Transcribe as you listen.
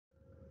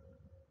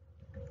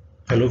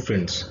Hello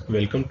friends,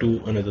 welcome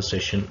to another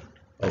session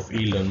of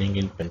e-learning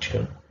in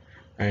Panchakarma,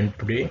 and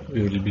today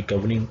we will be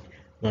covering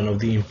one of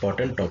the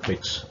important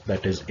topics,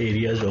 that is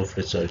areas of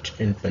research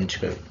in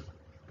Panchakarma.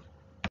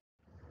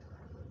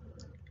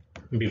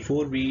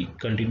 Before we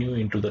continue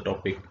into the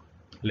topic,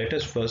 let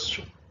us first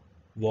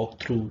walk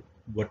through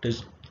what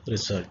is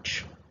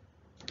research.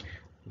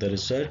 The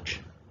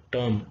research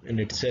term in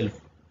itself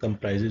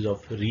comprises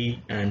of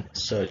re and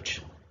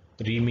search.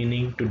 Re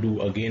meaning to do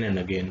again and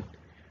again,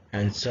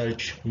 and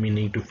search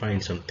meaning to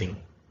find something.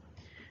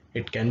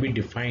 It can be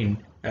defined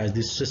as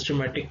the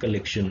systematic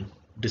collection,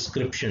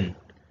 description,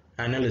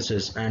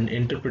 analysis and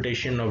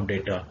interpretation of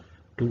data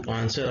to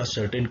answer a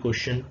certain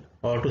question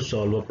or to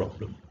solve a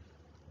problem.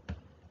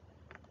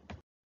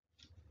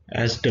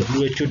 As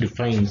WHO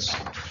defines,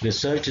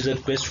 research is a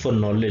quest for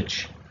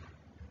knowledge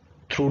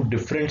through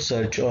different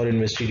search or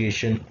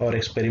investigation or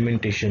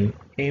experimentation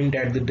aimed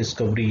at the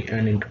discovery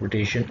and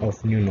interpretation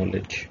of new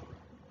knowledge.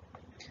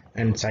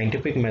 And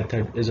scientific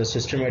method is a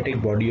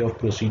systematic body of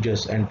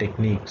procedures and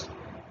techniques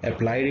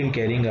applied in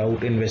carrying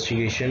out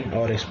investigation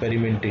or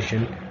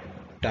experimentation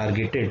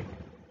targeted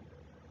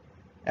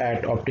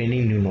at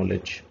obtaining new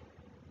knowledge.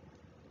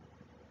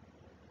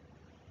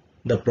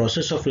 The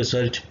process of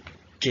research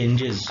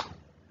changes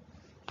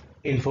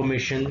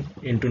information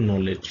into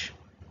knowledge,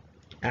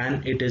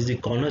 and it is the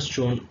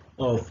cornerstone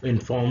of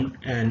informed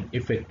and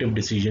effective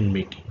decision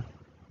making.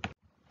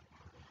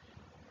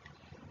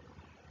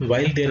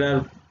 While there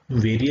are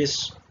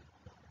various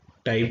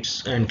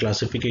types and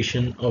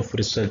classification of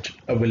research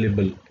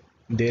available,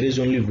 there is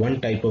only one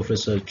type of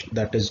research,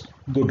 that is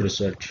good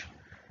research.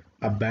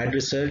 A bad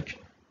research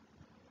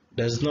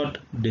does not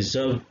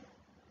deserve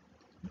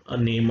a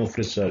name of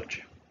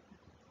research.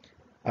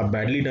 A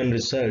badly done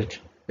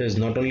research is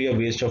not only a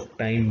waste of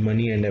time,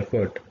 money and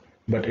effort,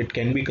 but it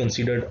can be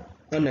considered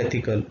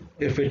unethical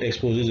if it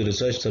exposes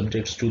research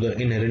subjects to the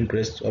inherent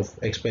risks of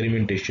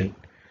experimentation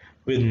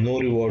with no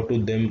reward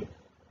to them,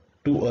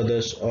 to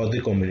others or the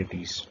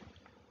communities.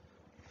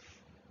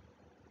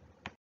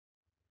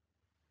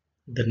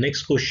 The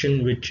next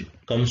question which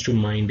comes to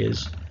mind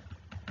is,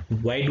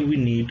 why do we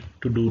need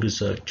to do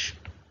research?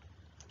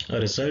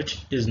 A research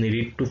is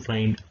needed to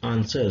find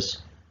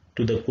answers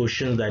to the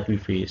questions that we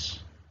face,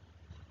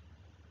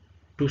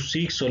 to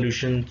seek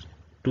solutions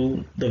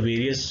to the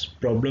various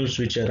problems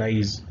which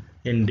arise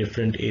in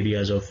different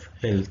areas of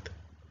health,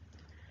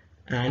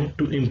 and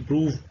to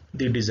improve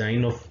the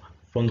design of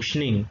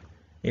functioning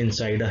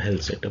inside a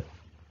health setup.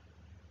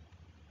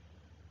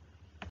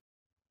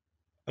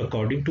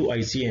 According to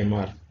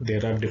ICMR,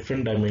 there are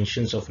different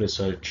dimensions of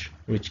research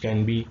which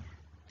can be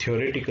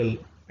theoretical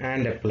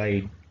and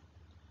applied,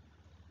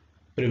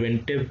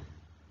 preventive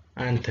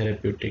and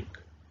therapeutic,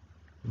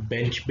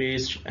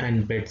 bench-based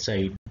and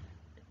bedside,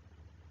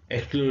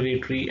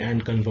 exploratory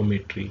and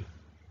confirmatory,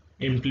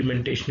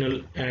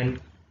 implementational and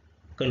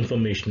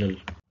confirmational.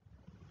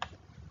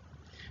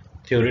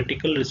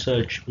 Theoretical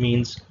research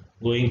means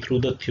going through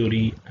the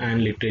theory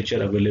and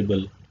literature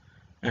available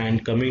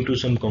and coming to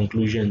some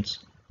conclusions,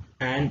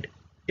 and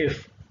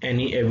if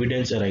any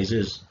evidence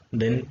arises,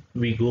 then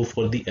we go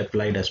for the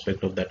applied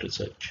aspect of that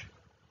research.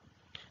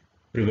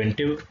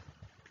 Preventive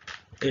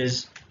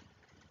is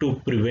to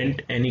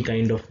prevent any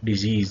kind of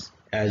disease,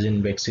 as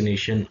in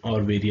vaccination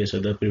or various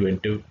other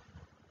preventive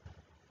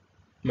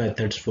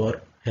methods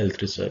for health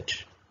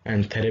research,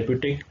 and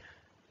therapeutic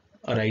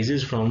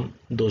arises from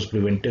those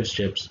preventive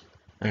steps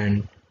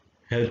and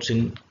helps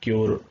in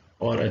cure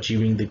or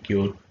achieving the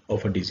cure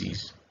of a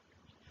disease.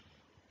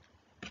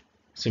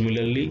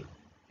 Similarly,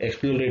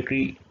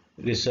 exploratory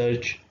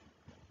research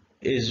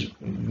is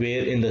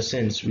where, in the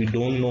sense, we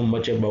don't know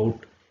much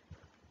about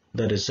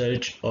the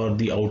research or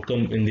the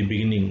outcome in the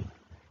beginning,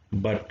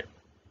 but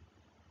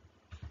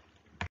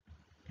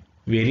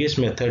various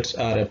methods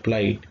are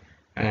applied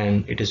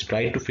and it is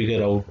tried to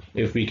figure out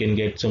if we can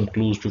get some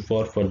clues to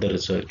for further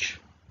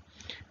research.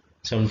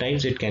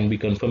 Sometimes it can be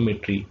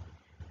confirmatory,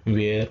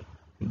 where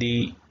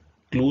the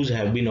clues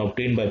have been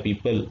obtained by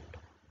people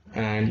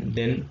and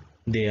then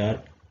they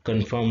are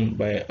confirmed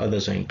by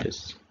other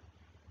scientists.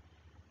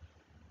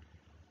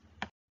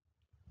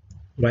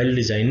 While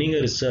designing a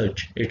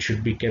research, it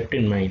should be kept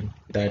in mind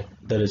that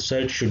the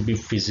research should be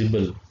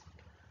feasible,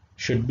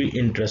 should be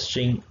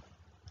interesting,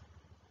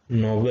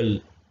 novel,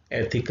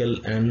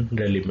 ethical and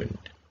relevant.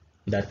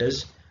 That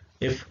is,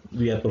 if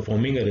we are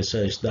performing a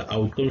research, the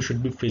outcome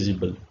should be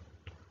feasible.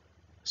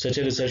 Such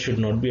a research should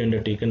not be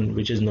undertaken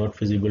which is not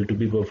feasible to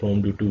be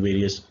performed due to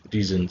various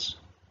reasons.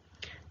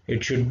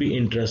 It should be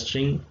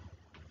interesting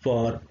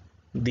for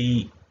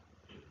the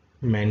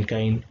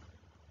mankind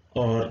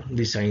or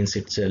the science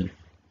itself.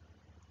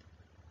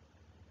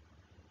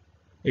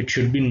 It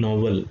should be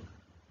novel,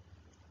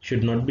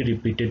 should not be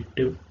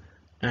repetitive,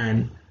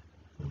 and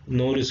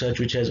no research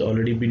which has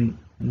already been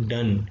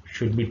done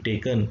should be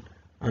taken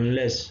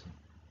unless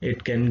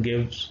it can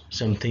give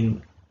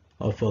something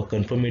of a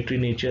confirmatory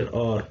nature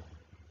or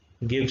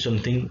give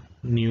something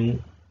new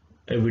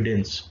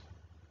evidence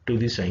to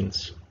the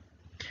science.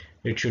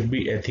 It should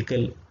be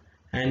ethical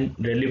and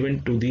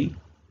relevant to the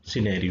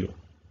scenario.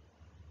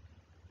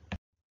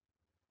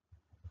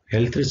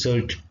 Health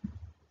research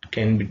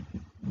can be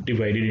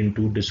divided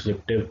into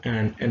descriptive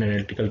and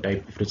analytical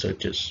type of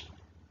researches.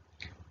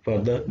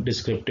 Further,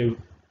 descriptive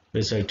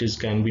researches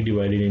can be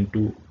divided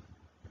into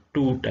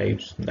two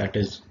types, that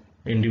is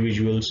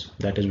individuals,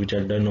 that is which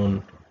are done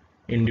on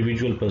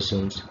individual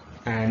persons,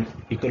 and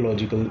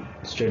ecological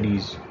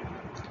studies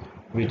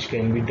which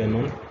can be done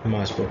on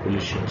mass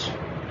populations.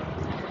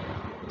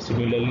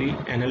 Similarly,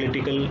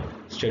 analytical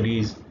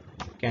studies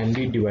can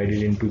be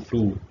divided into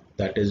two,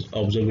 that is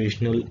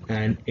observational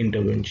and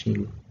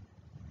interventional.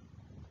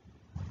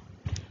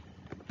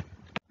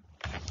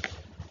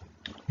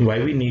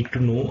 Why we need to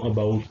know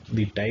about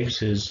the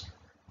types is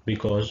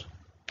because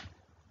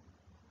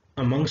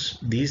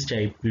amongst these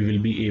types we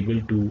will be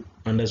able to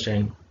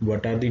understand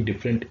what are the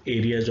different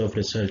areas of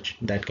research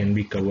that can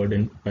be covered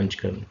in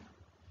Panchakarma.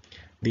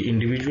 The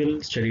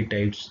individual study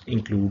types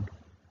include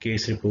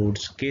case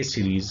reports, case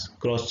series,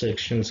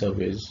 cross-sectional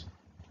surveys,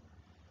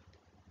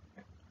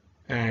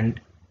 and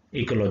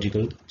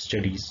ecological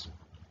studies.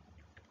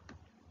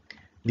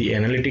 The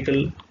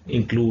analytical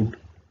include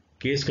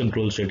case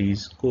control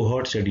studies,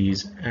 cohort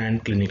studies,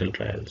 and clinical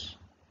trials.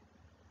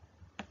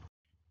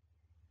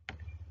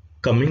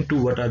 Coming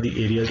to what are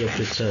the areas of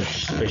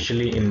research,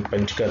 especially in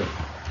Panchkarma,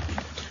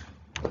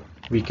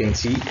 we can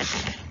see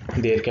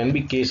there can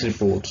be case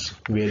reports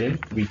wherein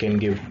we can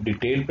give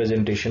detailed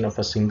presentation of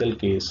a single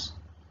case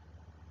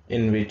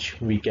in which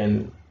we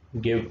can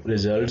give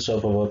results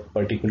of our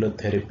particular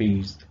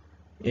therapies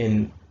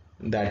in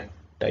that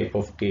type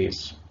of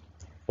case.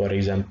 For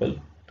example,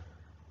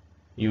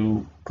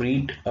 you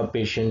treat a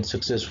patient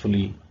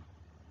successfully,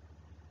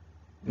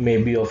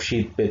 maybe of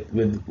sheath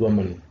with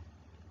woman.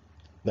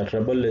 The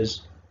trouble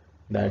is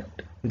that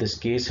this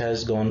case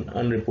has gone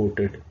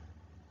unreported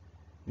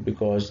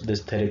because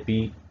this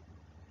therapy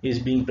is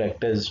being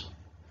practiced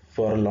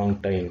for a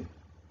long time,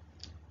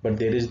 but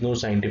there is no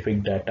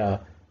scientific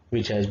data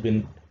which has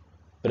been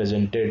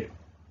presented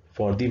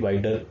for the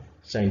wider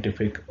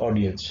scientific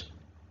audience.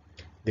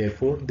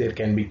 Therefore, there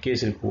can be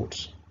case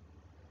reports.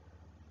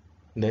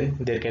 Then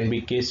there can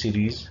be case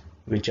series,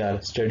 which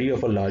are study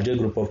of a larger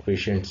group of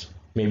patients,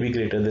 maybe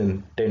greater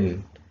than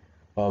 10,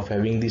 of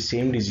having the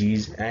same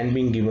disease and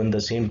being given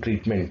the same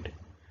treatment,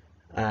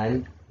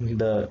 and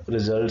the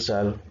results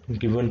are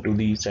given to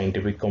the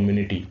scientific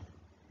community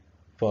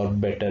for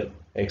better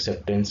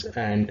acceptance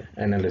and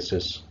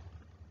analysis.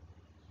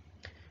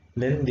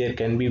 Then there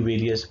can be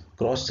various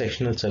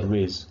cross-sectional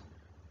surveys,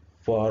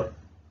 for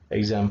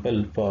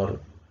example for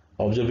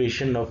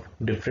observation of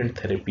different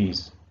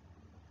therapies,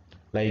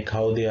 like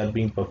how they are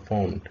being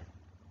performed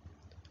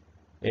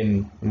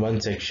in one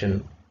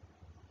section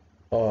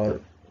or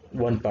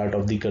one part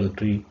of the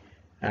country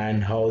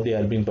and how they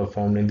are being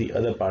performed in the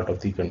other part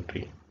of the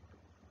country.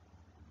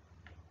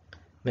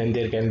 Then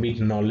there can be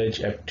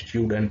knowledge,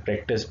 aptitude and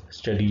practice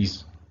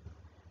studies,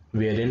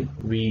 wherein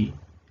we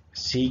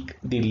seek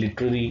the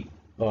literary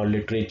or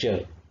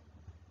literature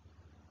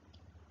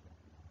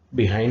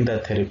behind the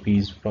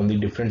therapies from the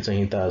different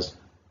sanhitas,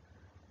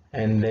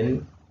 and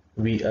then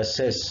we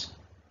assess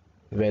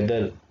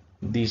whether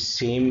the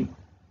same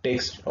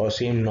text or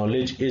same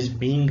knowledge is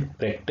being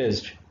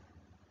practiced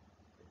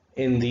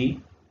in the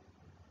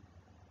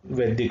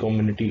Vedic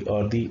community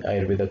or the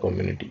Ayurveda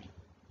community.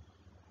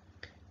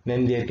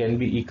 Then there can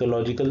be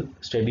ecological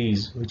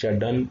studies which are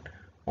done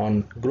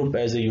on group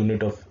as a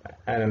unit of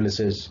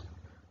analysis.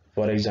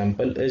 For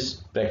example,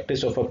 is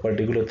practice of a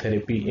particular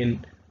therapy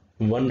in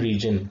one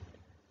region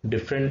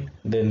different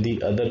than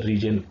the other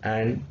region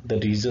and the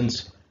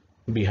reasons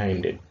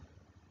behind it.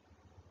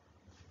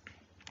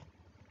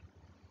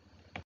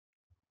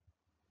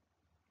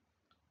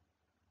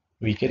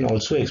 We can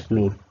also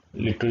explore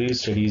literary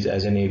studies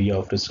as an area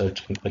of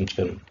research in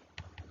Panchkarma,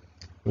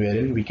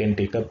 wherein we can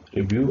take up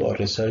review or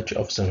research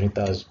of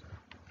samhitas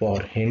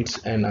for hints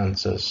and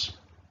answers.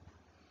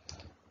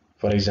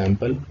 For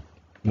example,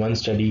 one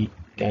study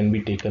can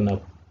be taken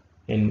up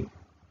in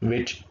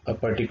which a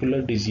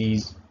particular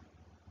disease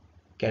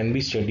can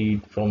be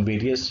studied from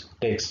various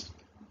texts,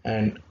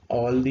 and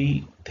all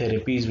the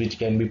therapies which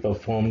can be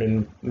performed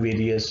in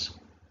various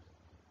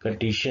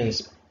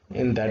conditions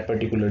in that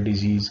particular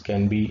disease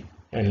can be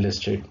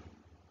enlisted.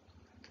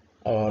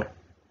 Or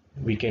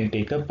we can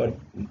take up a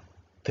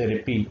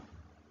therapy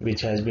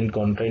which has been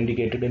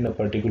contraindicated in a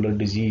particular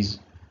disease,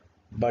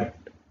 but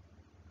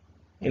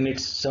in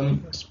its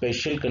some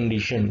special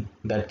condition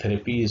that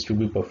therapy is to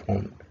be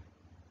performed.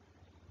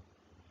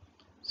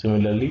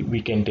 Similarly,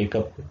 we can take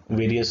up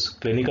various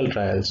clinical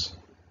trials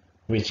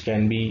which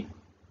can be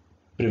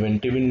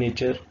preventive in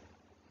nature,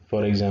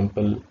 for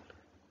example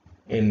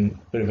in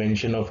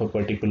prevention of a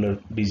particular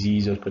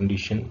disease or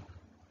condition.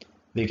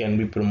 They can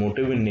be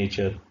promotive in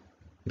nature,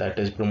 that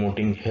is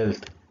promoting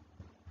health,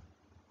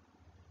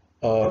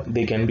 or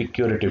they can be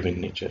curative in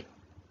nature.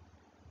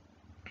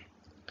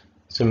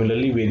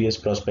 Similarly, various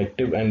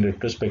prospective and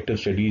retrospective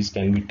studies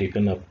can be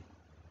taken up,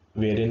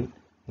 wherein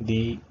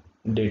the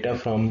data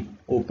from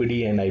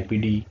OPD and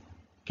IPD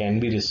can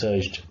be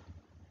researched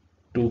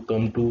to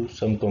come to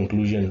some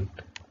conclusion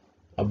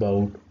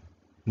about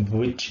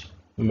which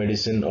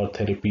medicine or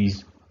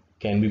therapies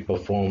can be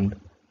performed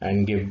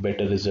and give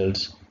better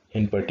results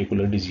in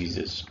particular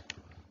diseases.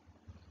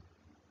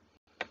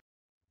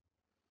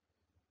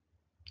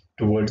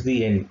 Towards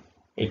the end,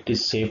 it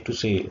is safe to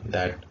say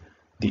that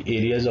the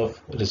areas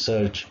of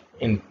research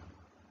in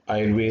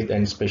Ayurveda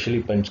and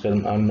especially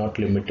Panchakarma are not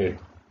limited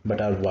but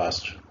are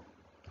vast,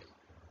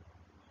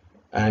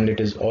 and it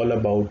is all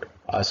about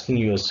asking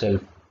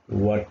yourself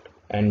what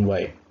and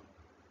why.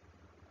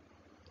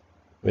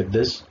 With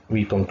this,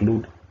 we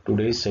conclude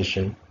today's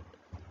session.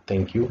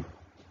 Thank you.